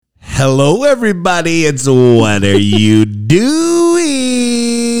Hello, everybody. It's What Are You Doing?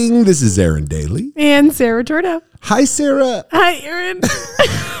 This is Aaron Daly. And Sarah Tordo. Hi, Sarah. Hi, Aaron.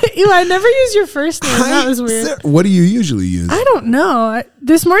 Ew, I never use your first name. That was weird. Sarah. What do you usually use? I don't know.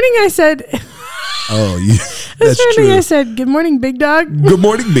 This morning I said... Oh, yeah, that's this morning true. I said, good morning, big dog. Good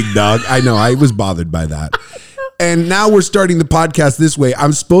morning, big dog. I know. I was bothered by that. And now we're starting the podcast this way.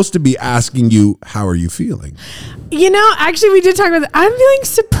 I'm supposed to be asking you, how are you feeling? You know, actually, we did talk about that. I'm feeling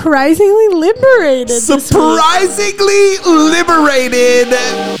surprisingly liberated. Surprisingly liberated.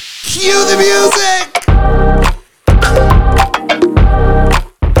 Cue the music.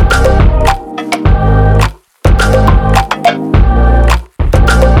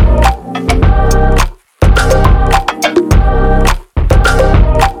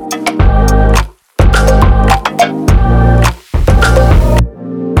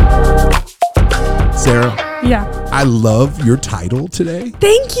 Sarah. Yeah. I love your title today.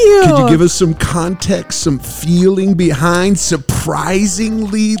 Thank you. Could you give us some context, some feeling behind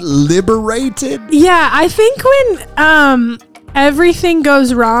surprisingly liberated? Yeah, I think when everything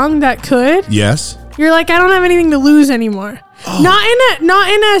goes wrong that could, Yes. you're like, I don't have anything to lose anymore. Oh. Not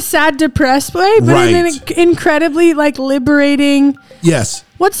in a sad, depressed way, but Right. in an incredibly like liberating. Yes.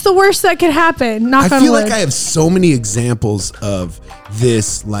 What's the worst that could happen? Knock I on feel wood. like I have so many examples of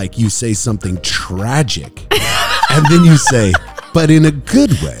this, like you say something tragic and then you say, but in a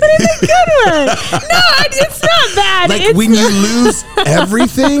good way. In a good way. No, it's not bad. Like it's when you lose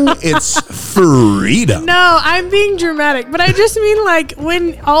everything, it's freedom. No, I'm being dramatic, but I just mean like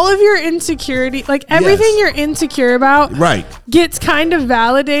when all of your insecurity, like everything Yes. you're insecure about, Right. gets kind of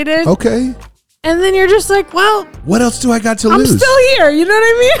validated. Okay. And then you're just like, well, What else do I got to I'm lose? still here. You know what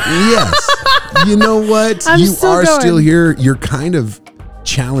I mean? Yes. You know what? I'm you still are going. still here. You're kind of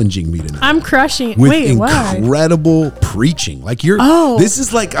challenging me tonight. I'm crushing it. With Wait, why? incredible preaching. Like this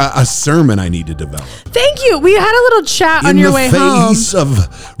is like a sermon I need to develop. Thank you. We had a little chat on your way In the home. face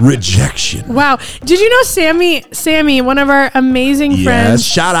of rejection. Wow. Did you know Sammy, one of our amazing Yes. friends?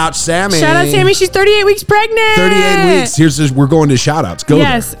 Shout out Sammy. Shout out Sammy. She's 38 weeks pregnant. 38 weeks. We're going to shout outs. Go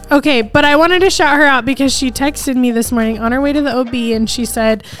Yes. there. Okay. But I wanted to shout her out because she texted me this morning on her way to the OB and she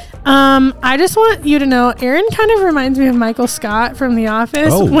said, I just want you to know, Aaron kind of reminds me of Michael Scott from The Office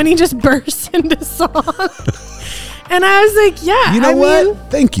when he just bursts into song. And I was like, yeah. You know what?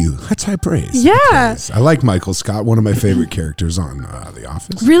 Thank you. That's high praise. Yeah. I like Michael Scott, one of my favorite characters on The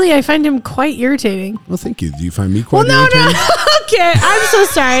Office. Really, I find him quite irritating. Well, thank you. Do you find me quite No. irritating? Okay, I'm so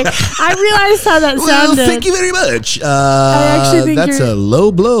sorry. I realized how that sounded. Well, thank you very much. I actually think that's a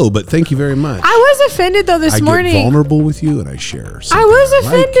low blow, but thank you very much. I was offended though this morning. I get vulnerable with you and I share. I was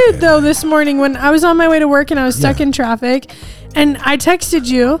offended though this morning when I was on my way to work and I was stuck in traffic, and I texted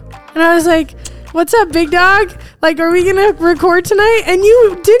you and I was like, "What's up, big dog? Like, are we gonna record tonight?" And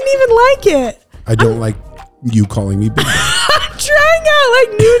you didn't even like it. I don't like you calling me big dog. I'm trying out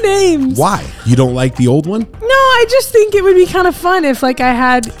like new names. Why? You don't like the old one? No, I just think it would be kind of fun if like I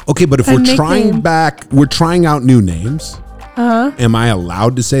had. Okay, but if a we're nickname. we're trying out new names. Am I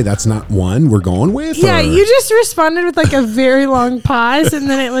allowed to say that's not one we're going with? Yeah, or? you just responded with like a very long pause, and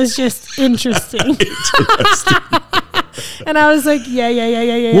then it was just interesting. And I was like,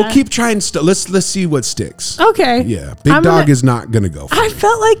 yeah. We'll keep trying. Let's see what sticks. Okay. Yeah, big dog is not gonna go. For I me.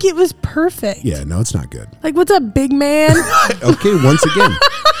 felt like it was perfect. Yeah, no, it's not good. Like, what's up, big man? Okay, once again.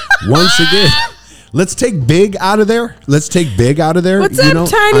 Let's take big out of there. What's up,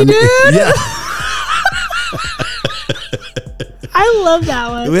 tiny dude? Yeah. I love that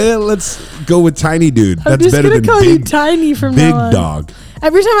one. Well, let's go with tiny dude. I'm That's just better gonna than call you big, Tiny from big now on. dog.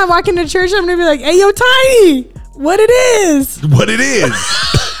 Every time I walk into church, I'm gonna be like, "Hey, yo, Tiny, what it is?" What it is.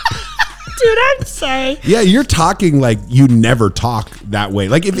 Dude, I'm sorry. Yeah, you're talking like you never talk that way.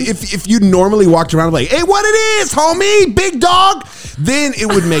 Like if you normally walked around like, "Hey, what it is, homie, big dog," then it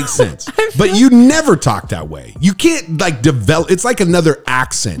would make sense. But you never talk that way. You can't like develop. It's like another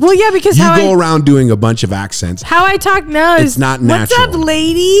accent. Well, yeah, because you go around doing a bunch of accents. How I talk now is It's not natural. What's up,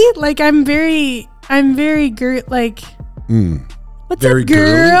 lady? Like I'm very like. What's Very up, girl?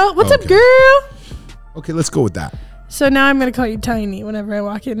 girly? What's up, Okay. girl? Okay, let's go with that. So now I'm gonna call you Tiny whenever I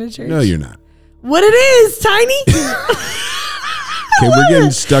walk into church. No, you're not. What it is, Tiny? Okay, we're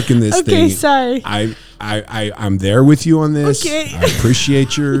getting stuck in this thing. Okay, sorry. I'm there with you on this. Okay. I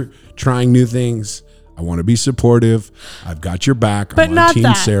appreciate your trying new things. I want to be supportive. I've got your back. But I'm on not Team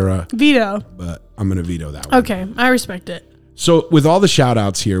that. Sarah. Veto. But I'm going to veto that one. Okay, I respect it. So with all the shout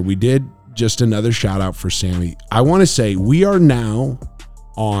outs here, we did just another shout out for Sammy. I want to say we are now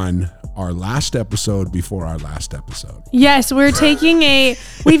on our last episode before our last episode. Yes,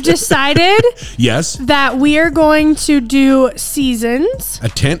 we've decided Yes. that we are going to do seasons.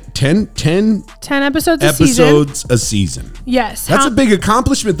 10 episodes a season. Yes. That's a big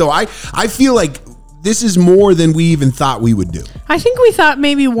accomplishment, though. I feel like this is more than we even thought we would do. I think we thought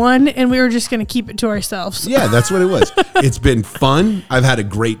maybe one, and we were just going to keep it to ourselves. Yeah, that's what it was. It's been fun. I've had a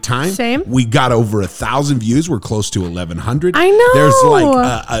great time. Same. We got over 1,000 views. We're close to 1,100. I know. There's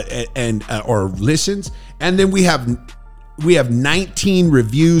or listens, and then we have 19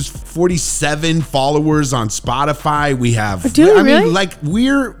 reviews, 47 followers on Spotify. We have,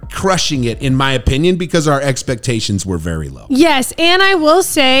 we're crushing it, in my opinion, because our expectations were very low. Yes. And I will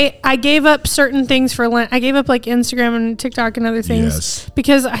say, I gave up certain things for Lent. I gave up like Instagram and TikTok and other things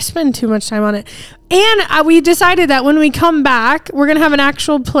because I spend too much time on it. And we decided that when we come back, we're going to have an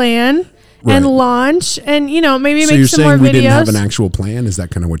actual plan. Right. And launch, and maybe so make you're some more videos. We didn't have an actual plan? Is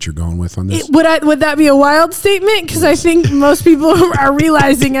that kind of what you're going with on this? Would that be a wild statement? Because I think most people are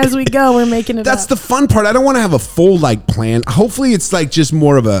realizing as we go, we're making it That's up. the fun part. I don't want to have a full plan. Hopefully it's just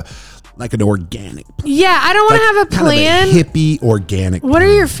more of an organic plan. Yeah, I don't want to have a plan. Kind of a hippie organic What plan.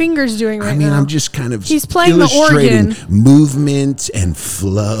 are your fingers doing right now? I'm just kind of He's playing illustrating the organ. Movement and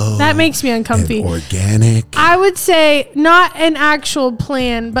flow. That makes me uncomfy. And organic. I would say not an actual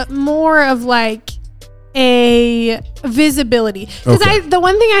plan, but more of a visibility. Because the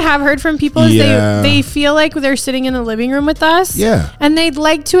one thing I have heard from people is they feel like they're sitting in the living room with us. Yeah. And they'd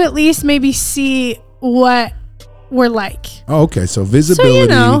like to at least maybe see what we're like. Oh, okay. So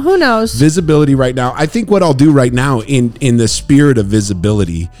visibility. So who knows? Visibility right now. I think what I'll do right now in the spirit of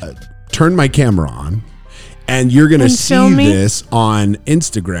visibility, turn my camera on. And you're going to see this on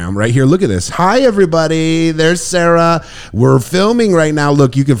Instagram right here. Look at this. Hi, everybody. There's Sarah. We're filming right now.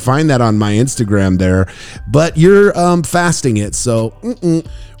 Look, you can find that on my Instagram there. But you're fasting it. So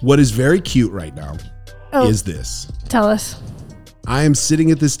what is very cute right now is this. Tell us. I am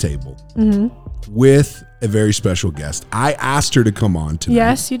sitting at this table with a very special guest. I asked her to come on tonight.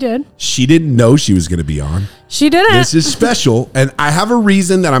 Yes, you did. She didn't know she was going to be on. She didn't. This is special. And I have a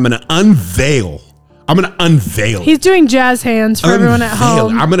reason that I'm going to unveil. He's doing jazz hands for everyone at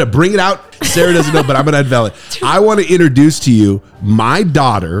home. I'm going to bring it out. Sarah doesn't know, but I'm going to unveil it. I want to introduce to you my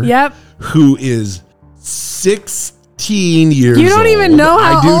daughter. Yep. Who is 16 years old. You don't even know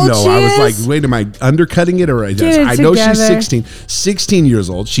how old she is? I was like, wait, am I undercutting it? Or I know she's 16. 16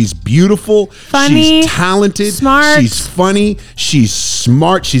 years old. She's beautiful. Funny. She's talented. Smart. She's funny. She's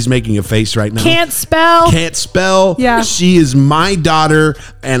smart. She's making a face right now. Can't spell. Yeah. She is my daughter,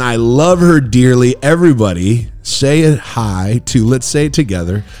 and I love her dearly. Everybody, say it hi to, let's say it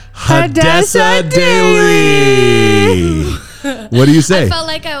together, Hadessah Daily. What do you say? I felt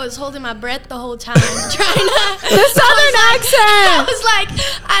like I was holding my breath the whole time, trying to the southern accent. I was like,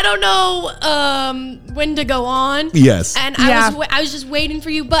 I don't know when to go on. Yes, and I was just waiting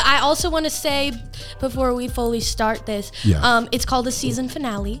for you. But I also want to say before we fully start this, it's called a season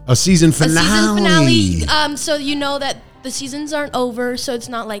finale. A season finale. A season finale. So you know that the seasons aren't over, so it's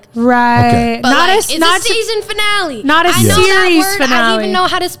not like right. But it's a season finale, not a series finale. I even know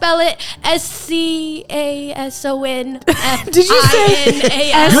how to spell it. SCASON. Did you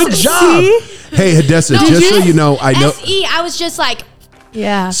say S? Good job. Hey, Hadessah, just so you know, I know. SE. I was just like,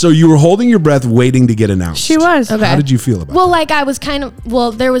 yeah. So you were holding your breath, waiting to get announced. She was. Okay. How did you feel about? Well, I was kind of.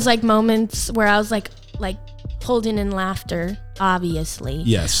 Well, there was moments where I was like holding in laughter. Obviously.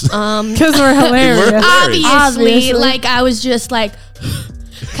 Yes. Because we're hilarious. Obviously. I was just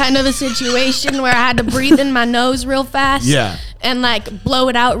kind of a situation where I had to breathe in my nose real fast. Yeah. And blow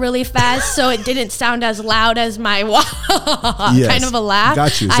it out really fast so it didn't sound as loud as my kind of a laugh.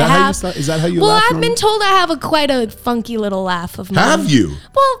 Got you. Is that how you laugh? Well, I've been told I have quite a funky little laugh of mine. Have you?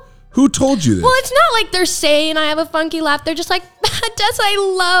 Well, who told you this? Well, it's not like they're saying I have a funky laugh. They're just like, Hadessah, I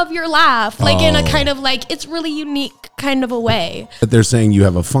love your laugh. In a kind of it's really unique kind of a way. But they're saying you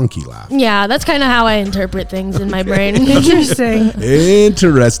have a funky laugh. Yeah, that's kind of how I interpret things in my brain. Interesting. This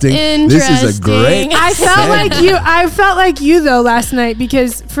is a great. I felt like you though last night,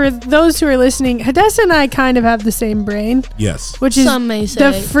 because for those who are listening, Hadessah and I kind of have the same brain. Yes. Which is some may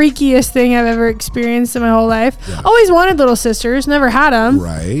say the freakiest thing I've ever experienced in my whole life. Yeah. Always wanted little sisters, never had them.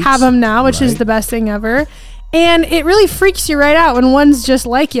 Right. Have them now, which is the best thing ever. And it really freaks you right out when one's just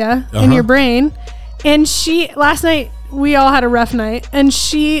like you in your brain. And last night we all had a rough night, and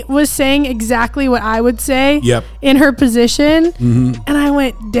she was saying exactly what I would say Yep. in her position. And I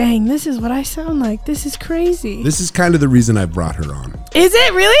went, dang, this is what I sound like. This is crazy. This is kind of the reason I brought her on. Is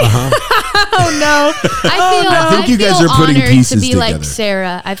it really? Oh no. I think you guys feel are putting honored pieces to be together. like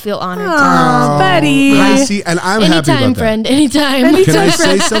Sarah. I feel honored. Oh, buddy. I see, and I'm happy Anytime, about friend. that. Anytime. Can I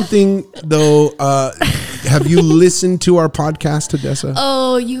say something though? Have you listened to our podcast, Hadessah?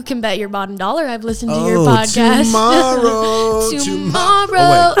 Oh, you can bet your bottom dollar I've listened to your podcast. Tomorrow.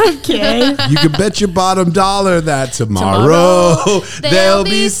 Tomorrow. Okay. You can bet your bottom dollar that tomorrow there'll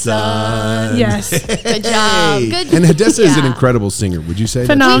be sun. Yes. Good job. Good. And Hadessah is an Yeah. incredible singer. Would you say?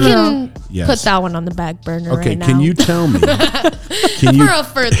 Phenomenal. We can Yes. put that one on the back burner Okay, right now. can you tell me? Can you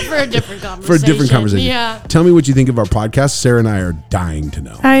for a different conversation? for a different conversation? Yeah. Tell me what you think of our podcast. Sarah and I are dying to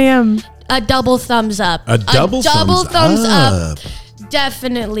know. I am. A double thumbs up. A double thumbs up.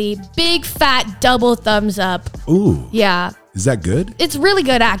 Definitely. Big fat double thumbs up. Ooh, Yeah. is that good? It's really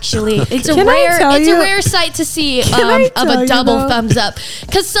good, actually. It's a Can I rare. tell It's you- a rare sight to see I of tell a you, double though? thumbs up,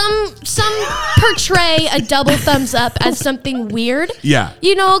 because some portray a double thumbs up as something weird. Yeah.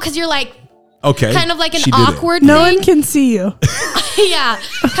 You know, because you're like Okay. kind of like an She did it. awkward No thing. one can see you. Yeah,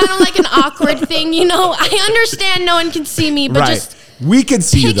 kind of like an awkward thing. You know, I understand no one can see me, but Right. just We can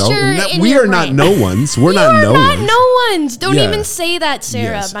see you though. picture in We your are not brain. no ones. We're not you're no not ones. no ones. Don't Yeah. even say that,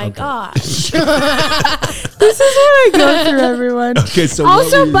 Sarah. Yes, My okay. gosh. This is what I go through, everyone. Okay, so what were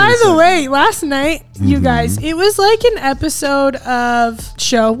also, you by gonna the say? way, last night, you guys, it was like an episode of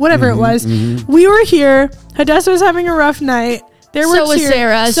show, whatever it was. We were here. Hadessah was having a rough night. There So were was tears.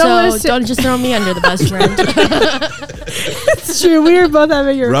 Sarah. So was Sa- don't just throw me under the bus, friend. It's true. We were both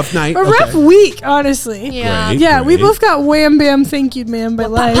having a Rough night? a rough Okay. week, honestly. Yeah. Great. Yeah, we Great. both got wham bam thank you ma'am by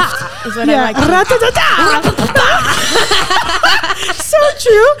life. Is what Yeah. I like. to- Ra-ta-ta-ta. So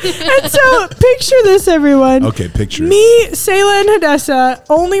true. And so picture this, everyone. Okay, picture it. Me, Selah, and Hadessah,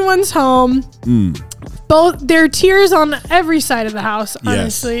 only ones home. Both their tears on every side of the house,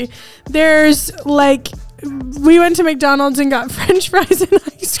 honestly. There's like we went to McDonald's and got French fries and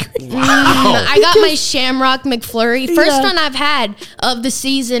ice cream. I got my Shamrock McFlurry. First Yeah. one I've had of the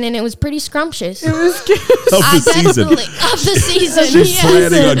season, and it was pretty scrumptious. It was good. Of the season. Definitely of the season. She's yes.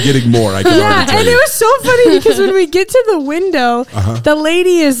 planning on getting more. I can Yeah, already tell and you. it was so funny because when we get to the window, the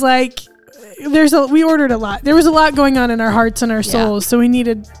lady is like, we ordered a lot. There was a lot going on in our hearts and our souls, so we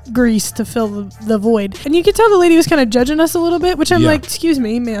needed grease to fill the void. And you could tell the lady was kind of judging us a little bit, which I'm Yeah. like, excuse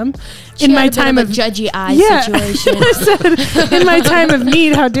me, ma'am. She In had my a bit time of of a judgy eye Yeah. situation. I said, in my time of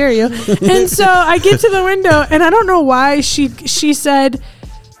need, how dare you? And so I get to the window, and I don't know why she said,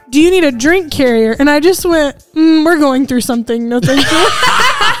 do you need a drink carrier? And I just went, we're going through something. No, thank you.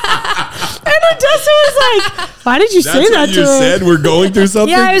 And Hadessah was like, why did you say That's that what to you her? said? We're going through something?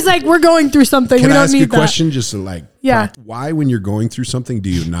 Yeah, I was like, we're going through something. Can we I don't ask need you a that. question just to like, Yeah. why when you're going through something do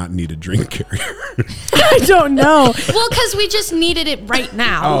you not need a drink carrier? I don't know. Well, because we just needed it right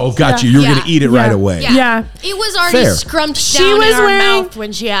now. Oh, got you. You were Yeah. going to eat it Yeah. right away. Yeah. It was already Fair. scrumped She down was in our wearing- mouth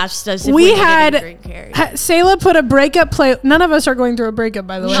when she asked us if We we needed had a drink carrier. Selah put a breakup play. None of us are going through a breakup,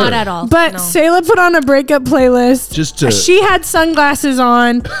 by the way. Not at all. But no. Selah put on a breakup playlist. Just to- She had sunglasses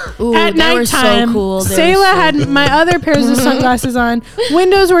on Ooh, at they were so nighttime. cool. They were Selah so had my other pairs of sunglasses on.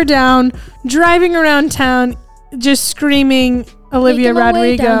 Windows were down. Driving around town, just screaming Olivia Making my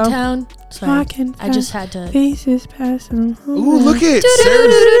way Rodrigo. downtown. Sorry. Walking I just had to. Faces passing. Ooh, look at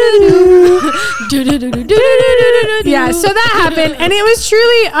Yeah, so that happened, and it was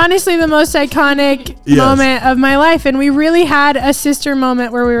truly, honestly, the most iconic Yes. moment of my life. And we really had a sister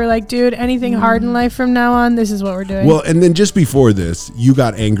moment where we were like, dude, anything hard in life from now on, this is what we're doing. Well, and then just before this, you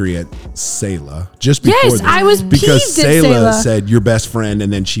got angry at Selah. Just before Yes, this. I was because peeved at Selah. said your best friend,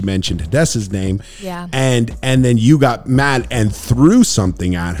 and then she mentioned Hadessah's name. Yeah. And then you got mad and threw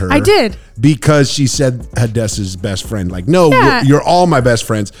something at her. I did. Because she said Hadessah's best friend. Like, no, Yeah. you're all my best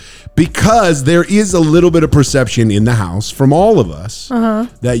friends. Because there is a little bit of perception in the house from all of us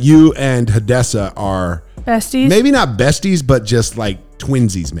that you and Hadessah are Besties. maybe not besties, but just like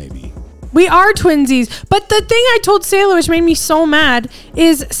twinsies, maybe. We are twinsies. But the thing I told Selah, which made me so mad,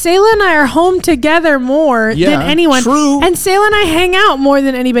 is Selah and I are home together more Yeah, than anyone. true. And Selah and I hang out more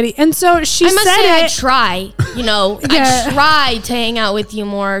than anybody. And so she I must said say, I it. try. You know, Yeah. I try to hang out with you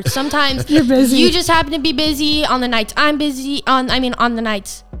more. Sometimes You're busy. You just happen to be busy on the nights I'm busy. On the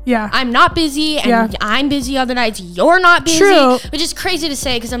nights Yeah. I'm not busy, and Yeah. I'm busy other nights. You're not busy, True. which is crazy to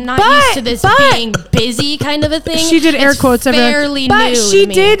say because I'm not But- used to this but- being busy kind of a thing. She did air It's quotes. Everyone. fairly but new she to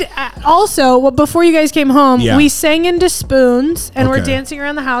me. did. also, well, before you guys came home, Yeah. we sang into spoons and we're Okay. dancing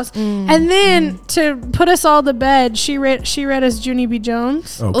around the house. And then to put us all to bed, she read us Junie B.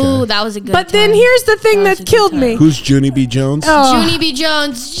 Jones. Okay. Ooh, that was a good But time. then here's the thing That was that a good killed time. me. Who's Junie B. Jones? Oh. Junie B.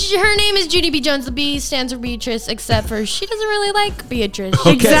 Jones. Her name is Junie B. Jones. The B stands for Beatrice, except for she doesn't really like Beatrice.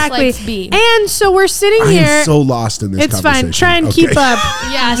 She just Exactly. likes B. And so we're sitting I here. am so lost in this It's conversation. fine. Try and Okay. keep up.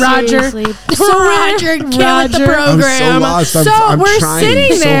 Yeah, Roger. seriously. So Roger, get with the Roger. program. I'm so lost. So I'm we're trying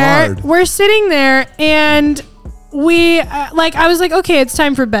sitting so there. hard. We're sitting there, and we I was like, okay, it's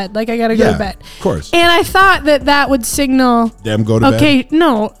time for bed. Like I gotta go Yeah, to bed. of course. And I thought that would signal. Them go to bed? Okay,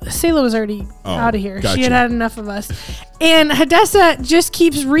 no, Selah was already out of here. gotcha. She had enough of us. And Hadessah just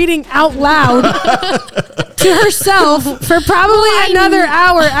keeps reading out loud to herself for probably another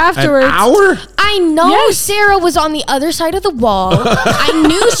hour afterwards. An hour? I know Yes. Sarah was on the other side of the wall. I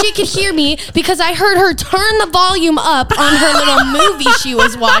knew she could hear me because I heard her turn the volume up on her little movie she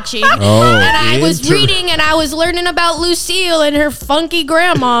was watching. And I was reading and I was learning about Lucille and her funky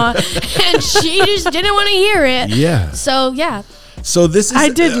grandma. And she just didn't want to hear it. Yeah. So, yeah. So this I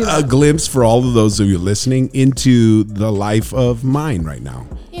is did do a that. glimpse for all of those of you listening into the life of mine right now.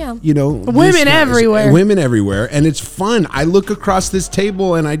 Yeah. You know, Women everywhere. Women everywhere. And it's fun. I look across this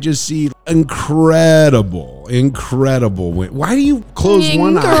table and I just see incredible. Why do you close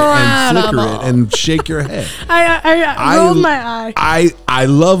one eye and flicker it and shake your head? I rolled my eye. I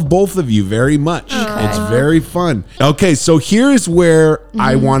love both of you very much. It's very fun. Okay, so here's where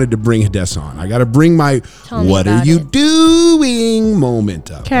I wanted to bring Hadessah on. I got to bring my Tell me what are about you it. doing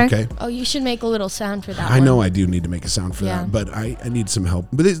moment up. 'Kay. Okay. Oh, you should make a little sound for that I one. know I do need to make a sound for Yeah. that, but I need some help.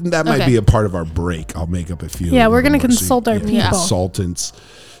 But that might Okay. be a part of our break. I'll make up a few. Yeah, we're gonna more, so consult our people. Consultants.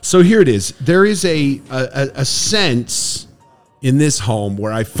 So here it is. There is a sense in this home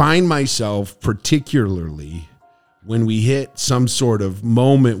where I find myself, particularly when we hit some sort of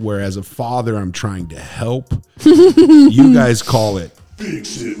moment where, as a father, I'm trying to help. You guys call it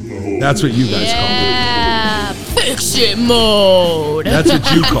fix it mode. That's what you guys call it. Yeah. Fix it mode. That's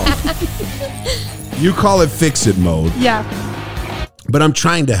what you call it. You call it fix it mode. Yeah. But I'm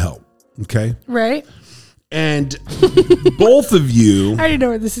trying to help, okay? Right? And both of you, I already know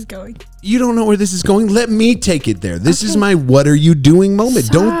where this is going. you don't know where this is going. Let me take it there. This is my what are you doing moment.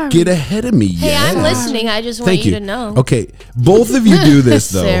 Sorry. Don't get ahead of me Hey, yet. I'm listening. I just want Thank you you. to know. Okay, both of you do this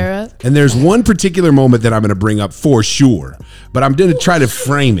though. Sarah. And there's one particular moment that I'm going to bring up for sure, but I'm going to try to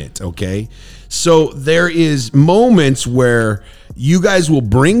frame it, okay? So there is moments where you guys will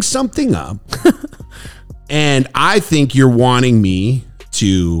bring something up and I think you're wanting me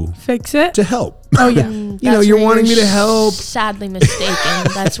to Fix it. help. Oh yeah. You know, you're wanting me to help. Sadly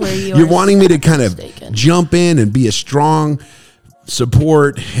mistaken. That's where you You're are wanting me to kind of mistaken. jump in and be a strong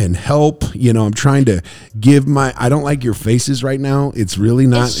support and help. You know, I'm trying to give I don't like your faces right now. It's really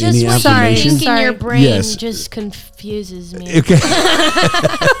not It's just any what affirmation. you think in your Sorry. brain Yes. just confuses me. Okay.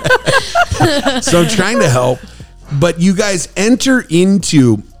 So I'm trying to help, but you guys enter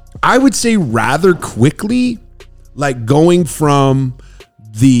into, I would say rather quickly, like going from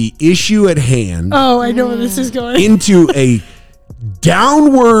the issue at hand Oh, I know where this is going. into a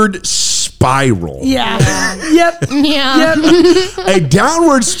downward spiral. Yeah. Yep. Yeah. Yep. A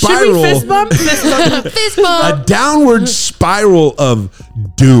downward Should spiral. we fist bump? Fist bump. Fist bump. A downward spiral of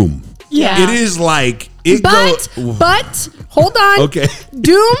doom. Yeah. It is like it But hold on. Okay.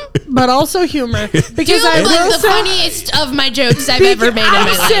 Doom, but also humor. Because Dude, I will like the say, funniest of my jokes I've ever made in my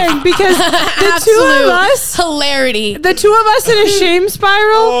I'm life. saying because the two Absolute of us, hilarity. in a shame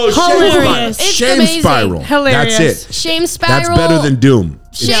spiral, hilarious. It's Shame amazing. spiral. Hilarious. That's it. Shame spiral. That's better than doom.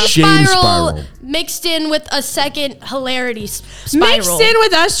 It's Shame, shame spiral, spiral. mixed in with a second hilarity spiral. Mixed in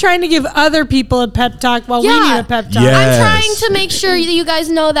with us trying to give other people a pep talk while we Yeah. need a pep talk. Yeah. I'm Yes. trying to make sure that you guys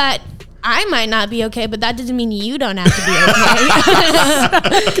know that I might not be okay, but that doesn't mean you don't have to be okay.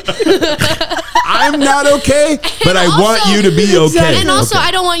 I'm not okay, but I also- want you to be okay. And also, Okay.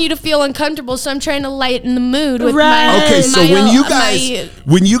 I don't want you to feel uncomfortable, so I'm trying to lighten the mood with Right. my. Okay, so my,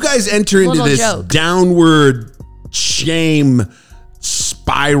 when you guys enter into little this joke. downward shame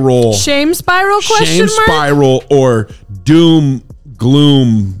spiral, Shame spiral question shame mark? spiral or doom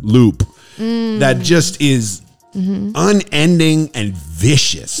gloom loop that just is unending and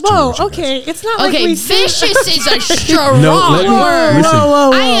vicious. Whoa, towards you okay. guys. It's not like Okay, we vicious is a strong No, let me- word. listen.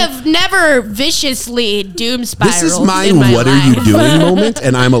 Whoa. I have never viciously doom spiraled. This is my in my what are you life. doing moment,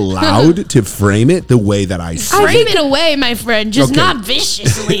 and I'm allowed to frame it the way that I see it. Frame it away, my friend, just Okay. not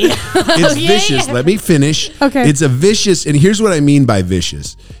viciously. It's vicious. Let me finish. Okay. It's a vicious, and here's what I mean by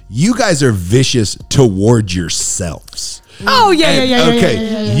vicious. You guys are vicious toward yourselves. Oh, yeah.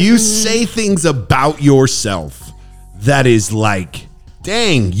 Okay. You say things about yourself that is like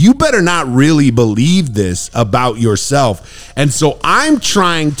dang, you better not really believe this about yourself. And so I'm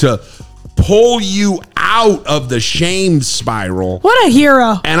trying to pull you out of the shame spiral. What a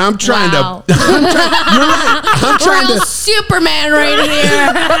hero. And I'm trying Wow. you're right. I'm trying Real to Superman right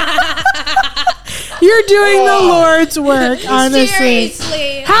here. You're doing the Lord's work, honestly.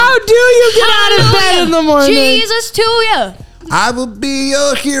 Seriously. How do you get out of bed in the morning? Jesus to you. I will be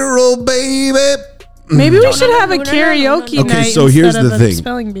a hero, baby. Maybe we should have a karaoke night. Okay, so here's instead the of a thing.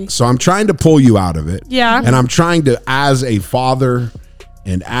 spelling bee. So I'm trying to pull you out of it. Yeah. And I'm trying to, as a father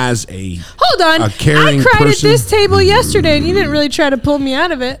and as a Hold on. a caring I cried person. at this table yesterday, and you didn't really try to pull me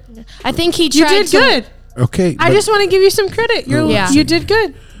out of it. I think he You tried did to. good. Okay. I but just want to give you some credit. You did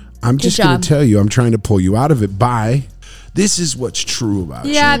good. I'm just going job. to tell you, I'm trying to pull you out of it by, this is what's true about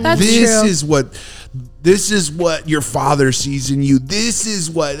you. Yeah, that's this true. This is what your father sees in you. This is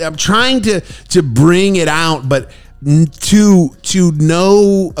what I'm trying to bring it out, but to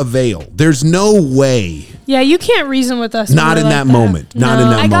no avail. There's no way. Yeah, you can't reason with us. Not in like that moment. Not in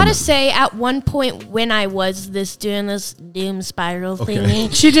that I gotta moment. say, at one point when I was doing this doom spiral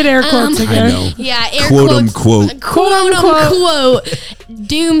thingy, She did air quotes I again. know. yeah, air Quote quotes, unquote. quote unquote. unquote,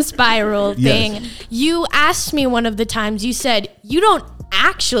 doom spiral thing. Yes. You asked me one of the times. You said you don't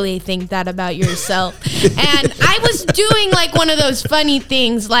actually think that about yourself, and I was doing like one of those funny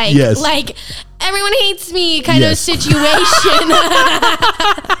things, like Yes. like everyone hates me kind Yes. of situation.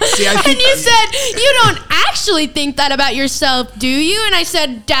 See, I And think you said, you don't actually think that about yourself, do you? And I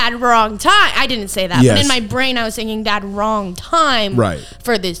said, Dad, wrong time. I didn't say that. Yes. But in my brain, I was thinking, Dad, wrong time Right.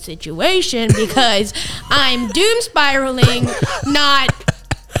 for this situation because I'm doom spiraling, not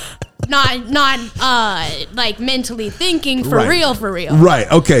like mentally thinking for Right. real.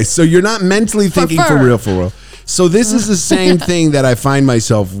 Right. Okay. So you're not mentally thinking for fur. real. So this is the same thing that I find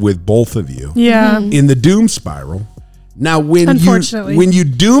myself with both of you. Yeah. In the doom spiral. Now, Unfortunately. when you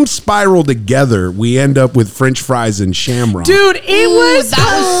doom spiral together, we end up with French fries and shamrock. Dude, it was that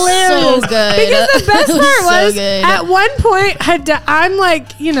was hilarious. so good. Because the best It was part so was, good. at one point, I'm like,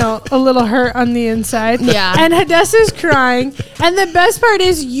 a little hurt on the inside. Yeah. And Hadessah's crying. And the best part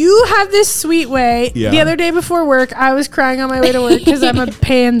is, you have this sweet way. Yeah. The other day before work, I was crying on my way to work because I'm a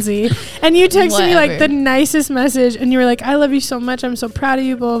pansy. And you texted me like Whatever. the nicest message. And you were like, I love you so much. I'm so proud of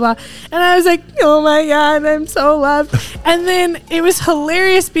you, blah, blah, blah. And I was like, oh my God, I'm so loved. And then it was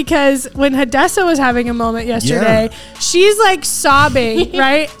hilarious because when Hadessah was having a moment yesterday, she's like sobbing,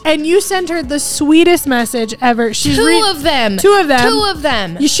 right? And you sent her the sweetest message ever. She's Two of them.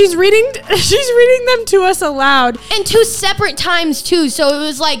 She's reading them to us aloud. And two separate times too. So it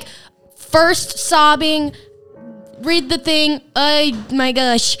was like first sobbing, read the thing, oh my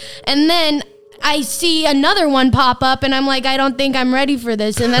gosh. And then I see another one pop up and I'm like, I don't think I'm ready for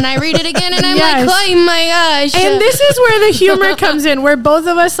this. And then I read it again and I'm Yes. like, oh my gosh. And this is where the humor comes in, where both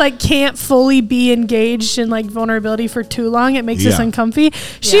of us like can't fully be engaged in like vulnerability for too long. It makes us Yeah. uncomfy.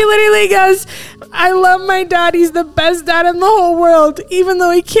 She literally goes, I love my dad. He's the best dad in the whole world, even though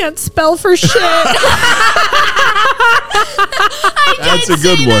he can't spell for shit. That's a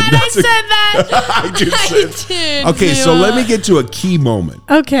good one. I said that. I did say it. did. Okay, so let me get to a key moment.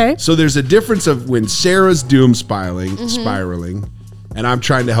 Okay. So there's a difference of when Sarah's doom spiraling, and I'm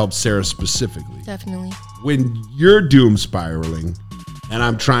trying to help Sarah specifically. Definitely. When you're doom spiraling, and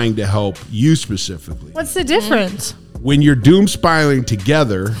I'm trying to help you specifically. What's the difference? When you're doom spiraling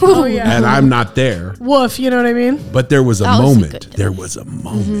together, Oh, yeah. and I'm not there, Woof, you know what I mean? but there was a That was a moment. good- There was a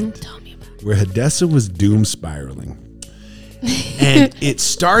moment Tell me about it. where Hadessah was doom spiraling. And it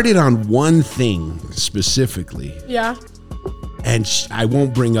started on one thing specifically. Yeah. And I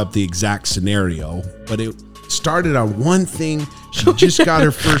won't bring up the exact scenario, but it started on one thing. She just got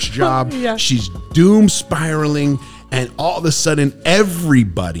her first job. Yeah. She's doom spiraling, and all of a sudden,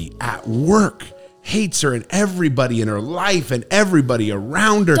 everybody at work hates her, and everybody in her life and everybody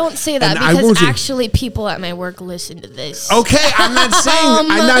around her. Don't say that And I because won't say- actually people at my work listen to this. Okay, I'm not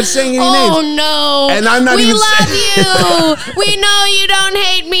saying any Oh names. no! And I'm not we even love saying- you. We know you don't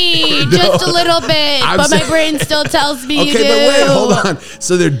hate me, No. just a little bit, I'm but my saying- brain still tells me you Okay, do. but wait, hold on.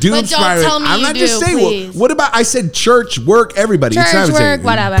 So they're doom But don't spiraling. tell me I'm you not just do, saying. please. What about I said church, work, everybody. Church, It's not saying- work,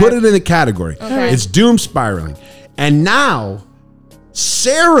 whatever. Put it in a category. Okay. It's doom spiraling, and now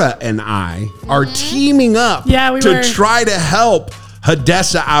Sarah and I are teaming up Yeah, we to were. try to help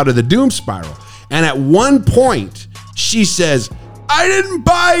Hadessah out of the doom spiral. And at one point, she says, I didn't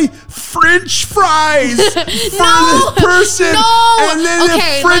buy French fries for No, this person. no. And then Okay, the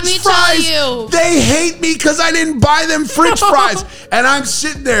let French me tell fries, you. they hate me because I didn't buy them French fries. And I'm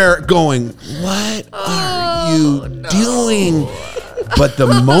sitting there going, what are you doing? But the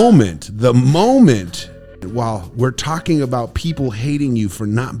moment while we're talking about people hating you for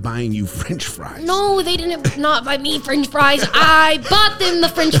not buying you French fries. No, they didn't not buy me French fries. I bought them the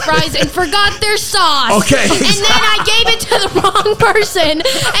French fries and forgot their sauce. Okay. And then I gave it to the wrong person.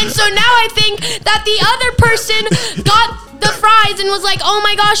 And so now I think that the other person got the fries and was like, oh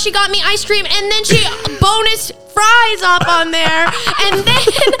my gosh, she got me ice cream. And then she bonus fries up on there. And then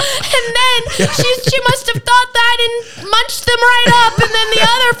she must have thought that and munched them right up. And then the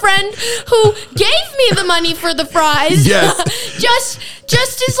other friend who gave me the money for the fries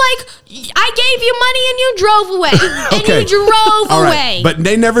just is like, I gave you money and you drove away. And you drove away. But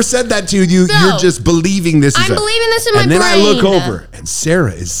they never said that to you. No. You're just believing this. I'm believing this in my brain. And then I look over and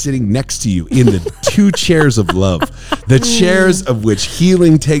Sarah is sitting next to you in the 2 chairs of love. The chairs of which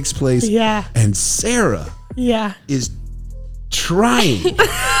healing takes place. Yeah. And Sarah is trying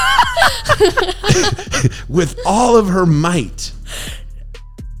with all of her might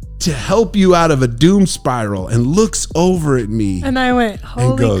to help you out of a doom spiral and looks over at me. And I went,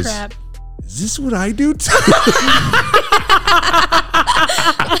 holy goes, crap. Is this what I do too?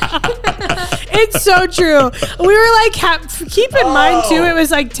 It's so true. We were like, keep in mind too, it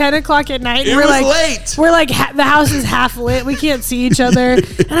was like 10 o'clock at night. It we're was like, late. We're like, the house is half lit. We can't see each other.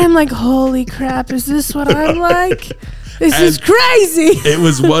 And I'm like, holy crap, is this what I'm like? This is crazy. It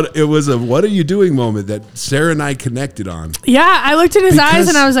was a what are you doing moment that Sarah and I connected on. Yeah, I looked in his eyes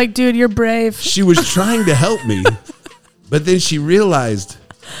and I was like, dude, you're brave. She was trying to help me, but then she realized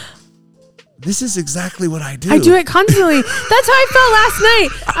this is exactly what I do. I do it constantly. That's how I felt last night.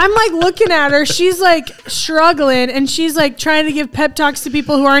 I'm like looking at her. She's like struggling and she's like trying to give pep talks to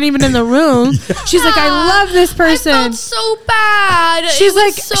people who aren't even in the room. She's like, I love this person. I felt so bad. She's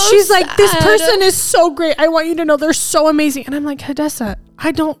like, this person is so great. I want you to know they're so amazing. And I'm like, Hadessah,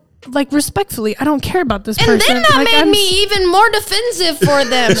 I don't. Like, respectfully, I don't care about this person. And then that made me even more defensive for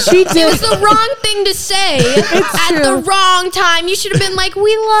them. She did. It was the wrong thing to say at the wrong time. You should have been like,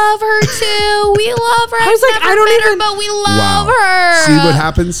 we love her too. We love her. I was like, I don't even. But we love her. See what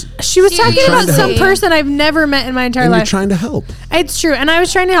happens? She was talking about some person I've never met in my entire and life. You're trying to help. It's true. And I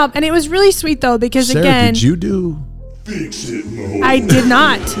was trying to help. And it was really sweet, though, because Sarah, again. did you do Fix It Mode? I did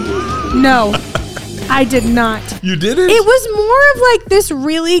not. No. I did not. You didn't? It was more of like this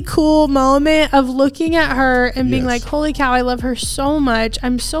really cool moment of looking at her and being like, holy cow, I love her so much.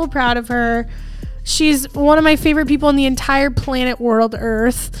 I'm so proud of her. She's one of my favorite people on the entire planet world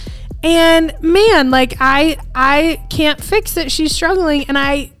Earth. And man, like I can't fix that she's struggling.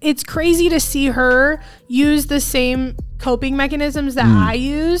 And it's crazy to see her use the same coping mechanisms that I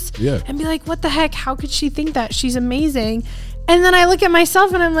use and be like, what the heck? How could she think that? She's amazing. And then I look at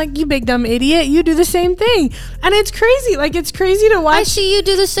myself and I'm like, you big dumb idiot, you do the same thing. And it's crazy. Like, it's crazy to watch. I see you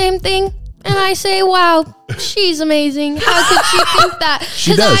do the same thing. And I say, wow, she's amazing. How could she think that?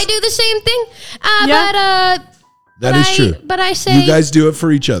 Because I do the same thing. That is true. But I say, you guys do it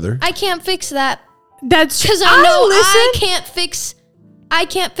for each other. I can't fix that. That's because I know I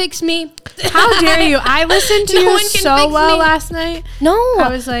can't fix me. How dare you? I listened to you so well last night. No. I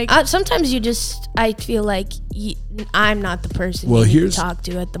was like, sometimes I feel like I'm not the person you need to talk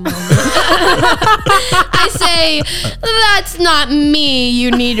to at the moment. I say, that's not me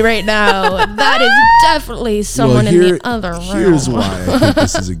you need right now. That is definitely someone in the other room. Here's why I think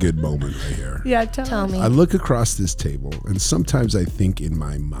this is a good moment right here. Yeah, tell me. I look across this table and sometimes I think in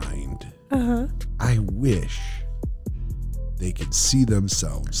my mind, I wish they could see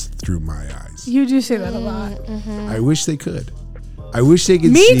themselves through my eyes. You do say that a lot. I wish they could. I wish they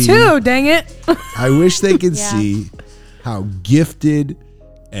could see. Me too, dang it. I wish they could see how gifted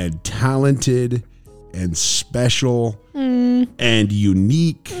and talented and special and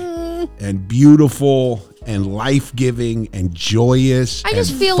unique and beautiful and life-giving and joyous I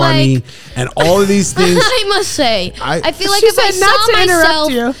just and feel funny like, and all of these things. I must say, I feel like she if I said not saw to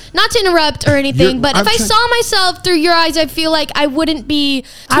myself, interrupt not to interrupt or anything, but if I saw myself through your eyes, I feel like I wouldn't be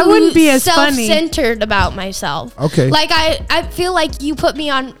as self-centered about myself. Okay. Like I feel like you put me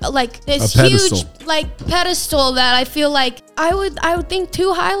on like this huge like pedestal that I feel like I would think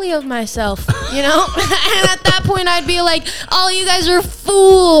too highly of myself, you know? And at that point I'd be like, all you guys are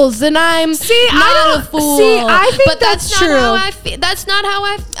fools and I'm not a fool. See, I think but that's not true. How I feel. That's not how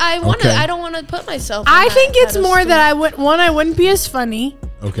I want to. I don't want to put myself. I think it's more that I wouldn't be as funny.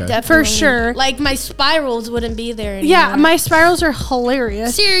 Okay. Definitely. For sure. Like my spirals wouldn't be there anymore. Yeah, my spirals are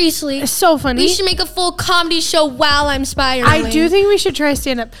hilarious. Seriously. It's so funny. We should make a full comedy show while I'm spiraling. I do think we should try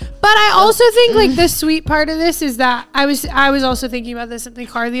stand up. But I also think like the sweet part of this is that I was also thinking about this in the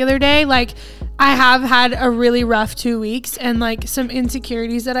car the other day. Like I have had a really rough 2 weeks and like some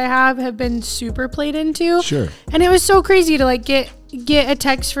insecurities that I have been super played into. Sure. And it was so crazy to like get a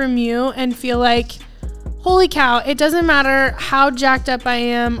text from you and feel like, holy cow, it doesn't matter how jacked up I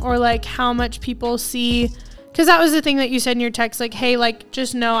am or like how much people see. Because that was the thing that you said in your text, like, hey, like,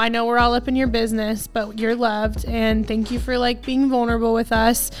 just know, I know we're all up in your business, but you're loved. And thank you for like being vulnerable with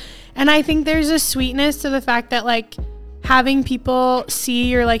us. And I think there's a sweetness to the fact that like having people see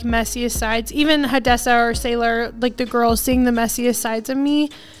your like messiest sides, even Hadessah or Sailor, like the girls seeing the messiest sides of me,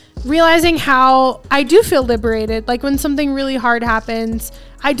 realizing how I do feel liberated. Like when something really hard happens,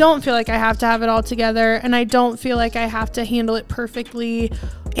 I don't feel like I have to have it all together, and I don't feel like I have to handle it perfectly.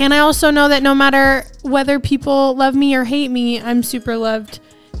 And I also know that no matter whether people love me or hate me, I'm super loved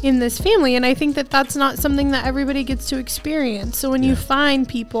in this family. And I think that that's not something that everybody gets to experience. So when you find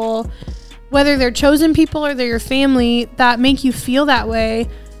people, whether they're chosen people or they're your family, that make you feel that way,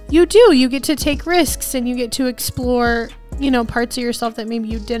 you get to take risks and you get to explore, you know, parts of yourself that maybe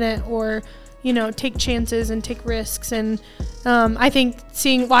you didn't, or, you know, take chances and take risks. And I think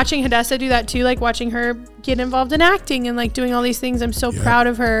watching Hadessah do that too, like watching her get involved in acting and like doing all these things, I'm so proud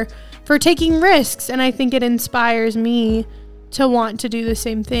of her for taking risks. And I think it inspires me to want to do the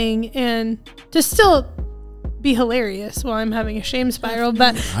same thing and to still be hilarious while I'm having a shame spiral,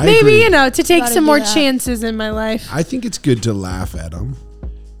 but maybe, you know, to take some more chances in my life. I think it's good to laugh at them.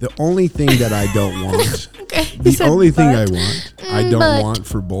 The only thing that I don't want, I don't want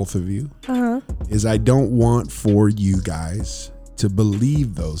for both of you is I don't want for you guys to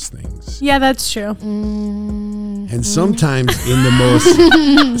believe those things. Yeah, that's true. And sometimes in the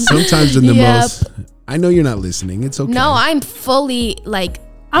most, I know you're not listening. It's okay. No, I'm fully like,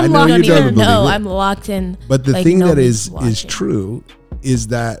 I'm locked in. But the thing that is true is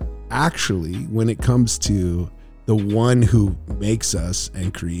that actually when it comes to the one who makes us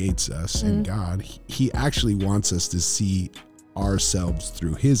and creates us and God, he actually wants us to see ourselves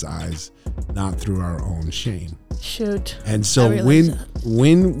through his eyes, not through our own shame. Shoot. And so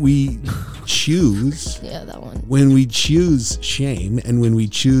when we choose when we choose shame, and when we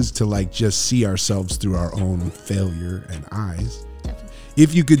choose to like just see ourselves through our own failure and eyes,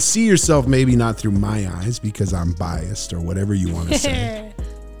 if you could see yourself maybe not through my eyes because I'm biased or whatever you want to say,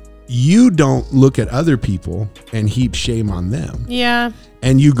 you don't look at other people and heap shame on them. Yeah.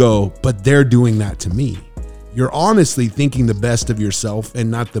 And you go, but they're doing that to me. You're honestly thinking the best of yourself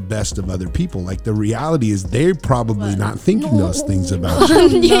and not the best of other people. Like the reality is they're probably not thinking those things about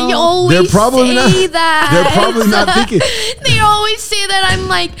you. You always they're probably say that. They're probably not thinking. They always say that.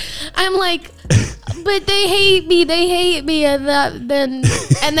 I'm like, but they hate me,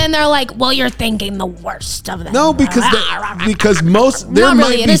 and then they're like, well, you're thinking the worst of them. No, because most there not might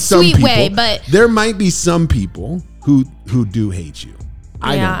really, be in a some sweet people. way, but there might be some people who do hate you.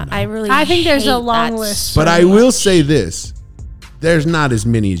 I don't know. I think there's a long list. But I will say this: there's not as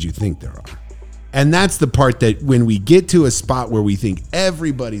many as you think there are. And that's the part that when we get to a spot where we think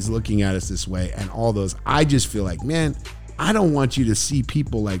everybody's looking at us this way and all those, I just feel like, man, I don't want you to see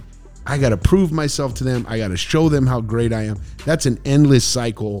people like, I got to prove myself to them. I got to show them how great I am. That's an endless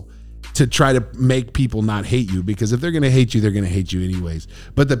cycle to try to make people not hate you, because if they're going to hate you, they're going to hate you anyways.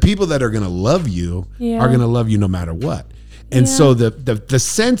 But the people that are going to love you are going to love you no matter what. And so the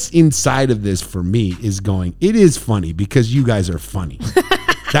sense inside of this for me is going, it is funny because you guys are funny.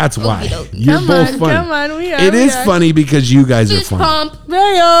 That's why. You're both funny. Come on, It is funny because you guys are funny. Pump.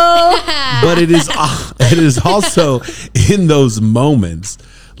 But it is also in those moments,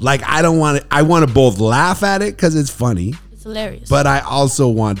 like I want to both laugh at it because it's funny. It's hilarious. But I also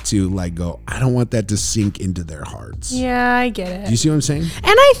want to like go, I don't want that to sink into their hearts. Yeah, I get it. Do you see what I'm saying? And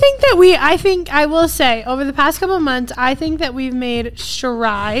I think I will say over the past couple of months, I think that we've made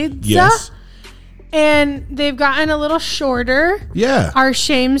strides. Yes. And they've gotten a little shorter. Yeah. Our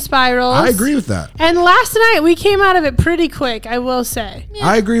shame spirals. I agree with that. And last night we came out of it pretty quick, I will say. Yeah.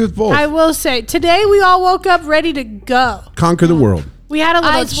 I agree with both. I will say. Today we all woke up ready to go. Conquer the world. We had a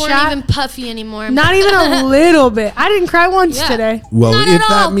little eyes weren't even puffy anymore. Not even a little bit. I didn't cry once today. Well, if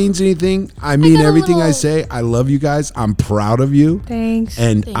that means anything, I mean everything I say. I love you guys. I'm proud of you. Thanks.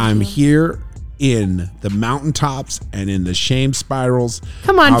 And I'm here in the mountaintops and in the shame spirals.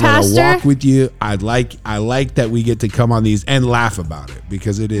 Come on, Pastor. I'm gonna walk with you. I like that we get to come on these and laugh about it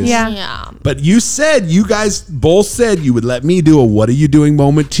because it is. Yeah. But you guys both said you would let me do a "What are you doing"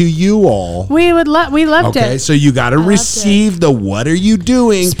 moment to you all. We loved it. Okay, so you got to receive the "What are you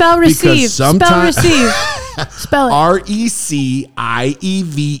doing?" Spell receive. Spell receive. Spell it. RECIEVED.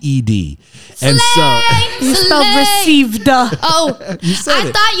 And so you spelled received. Oh, you said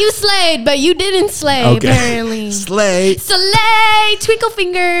I thought you slayed, but you didn't slay. Okay. Apparently, slay, twinkle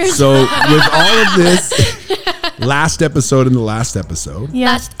fingers. So with all of this, last episode and the last episode,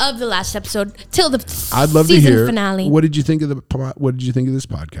 last of the last episode till the I'd love season to hear finale. What did you think of this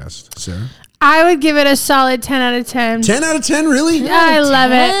podcast, Sarah? I would give it a solid 10 out of 10. 10 out of 10, really? I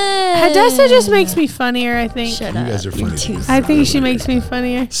love it. Hadessah just makes me funnier, I think. Shut You up. guys are funny. I think she makes me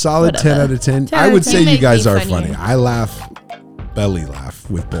funnier. Solid 10 out of 10. 10 I out would of say 10. you You guys make are me funnier. funny. I laugh, belly laugh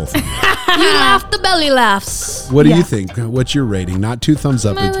with both of you. You laugh the belly laughs. What do you think? What's your rating? Not 2 thumbs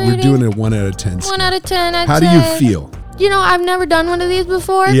up. My We're rating? doing a 1 out of 10 scale. 1 out of 10. How do you feel? You know, I've never done one of these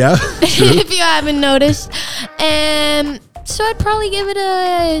before. Yeah? If you haven't noticed. So I'd probably give it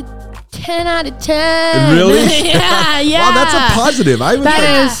a 10 out of 10. Really? yeah. Wow, that's a positive. I would That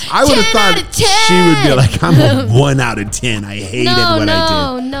have is. thought 10 out of 10. she would be like, I'm a 1 out of 10. I hated what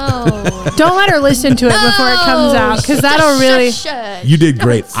I did. No. Don't let her listen to it before it comes out, because that'll really. You did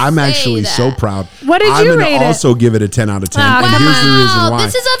great. I'm say actually so that. proud. What did I'm you gonna rate it? also give it a 10 out of 10. Oh, And come here's the reason why.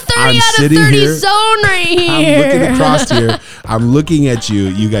 This is a 30 I'm out of sitting 30 here, zone right here. I'm looking across here. I'm looking at you.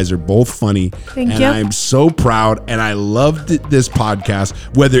 You guys are both funny. Thank and you. I'm so proud. And I loved this podcast.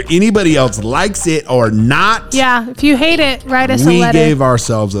 Whether anybody else likes it or not, Yeah, if you hate it, write us a we letter. gave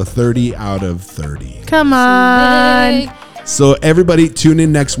ourselves a 30 out of 30. Come on. So everybody tune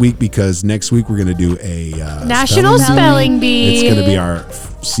in next week, because next week we're going to do a National Spelling Bee. It's going to be our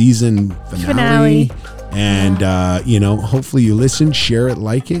season finale. And, hopefully you listen, share it,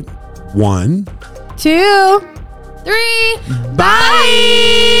 like it. 1, 2, 3. Bye.